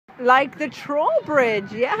Like the troll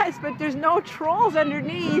bridge, yes, but there's no trolls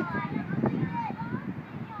underneath.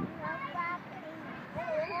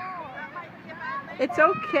 It's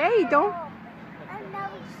okay, don't.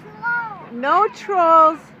 No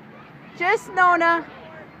trolls. Just Nona.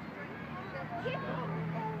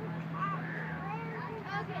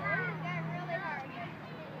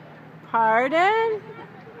 Pardon?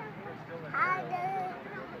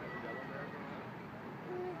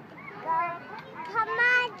 Come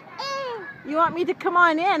on in. You want me to come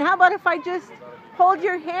on in? How about if I just hold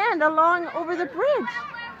your hand along over the bridge?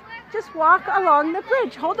 Just walk along the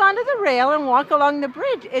bridge. Hold on to the rail and walk along the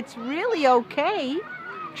bridge. It's really okay.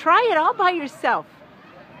 Try it all by yourself.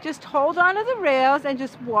 Just hold on to the rails and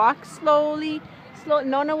just walk slowly.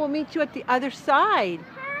 Nona will meet you at the other side.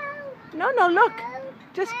 No, look.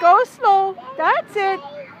 Just go slow. That's it.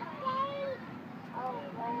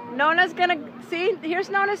 Nona's gonna, see, here's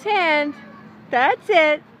Nona's hand. That's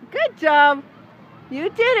it. Good job. You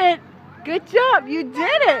did it. Good job. You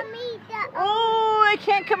did it. Oh, I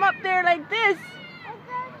can't come up there like this.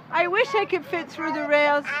 I wish I could fit through the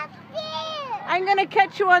rails. I'm going to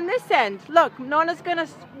catch you on this end. Look, Nona's going to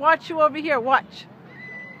watch you over here. Watch.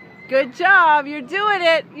 Good job. You're doing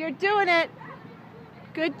it. You're doing it.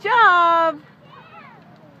 Good job.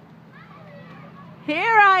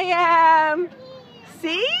 Here I am.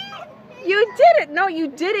 See? You did it. No, you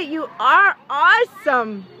did it. You are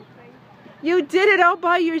awesome. You did it all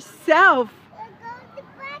by yourself.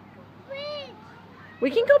 We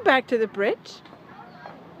can go back to the bridge.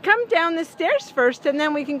 Come down the stairs first and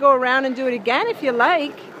then we can go around and do it again if you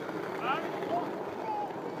like.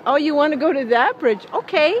 Oh, you want to go to that bridge?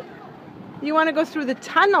 Okay. You want to go through the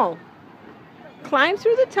tunnel. Climb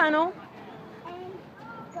through the tunnel.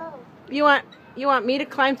 You want me to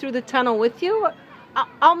climb through the tunnel with you?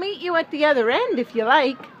 I'll meet you at the other end if you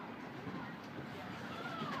like.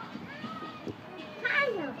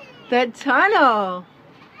 The tunnel.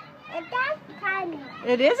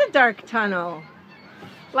 It is a dark tunnel.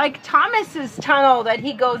 Like Thomas's tunnel that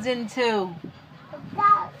he goes into.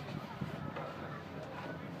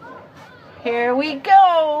 Here we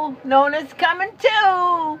go. Nona's coming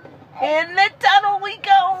too. In the tunnel we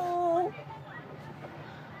go.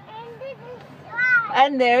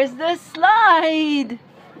 And there's the slide.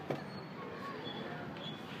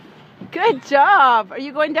 Good job. Are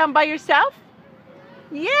you going down by yourself?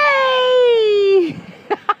 Yay!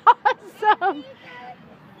 Awesome.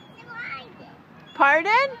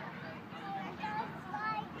 Pardon?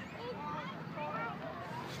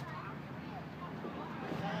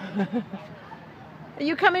 Are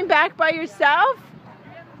you coming back by yourself?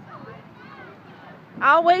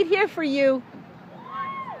 I'll wait here for you.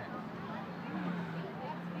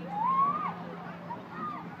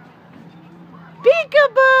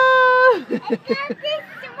 Peekaboo!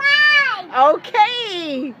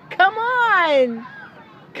 Okay, come on.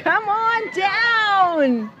 Come on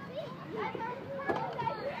down.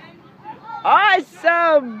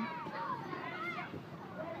 Awesome.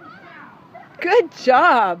 Good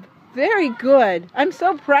job. Very good. I'm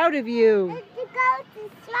so proud of you.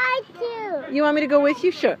 You want me to go with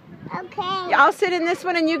you? Sure. Okay. I'll sit in this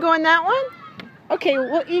one and you go in that one? Okay,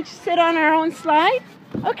 we'll each sit on our own slide.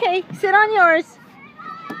 Okay, sit on yours.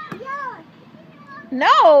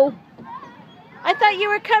 No. I thought you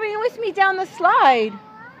were coming with me down the slide.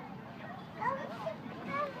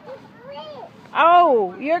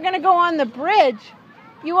 Oh, you're going to go on the bridge.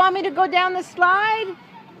 You want me to go down the slide?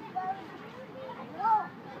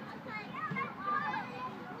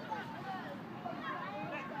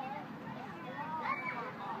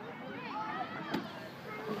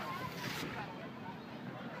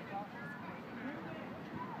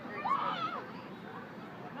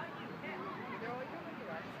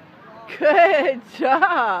 Good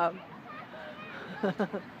job.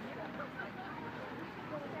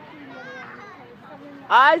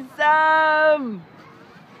 Awesome.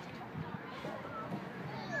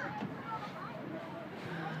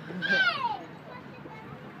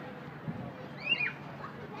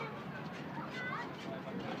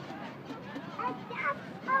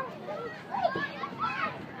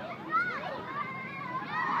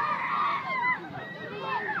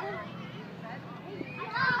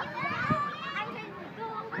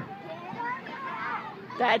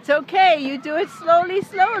 That's okay. You do it slowly,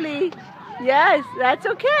 slowly. Yes, that's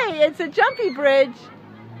okay. It's a jumpy bridge.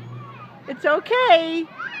 It's okay.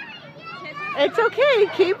 It's okay.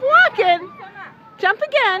 Keep walking. Jump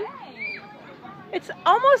again. It's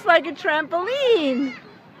almost like a trampoline.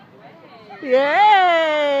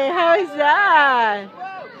 Yay! How is that?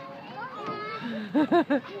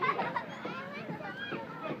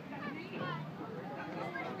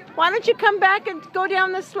 Why don't you come back and go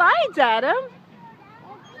down the slides, Adam?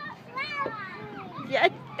 Yeah,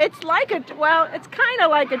 it's like a, well, it's kind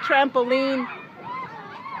of like a trampoline.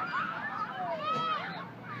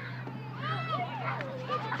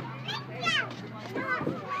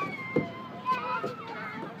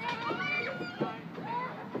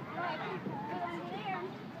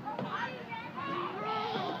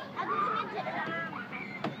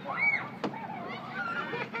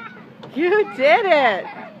 You did it.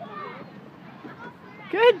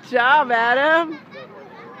 Good job, Adam.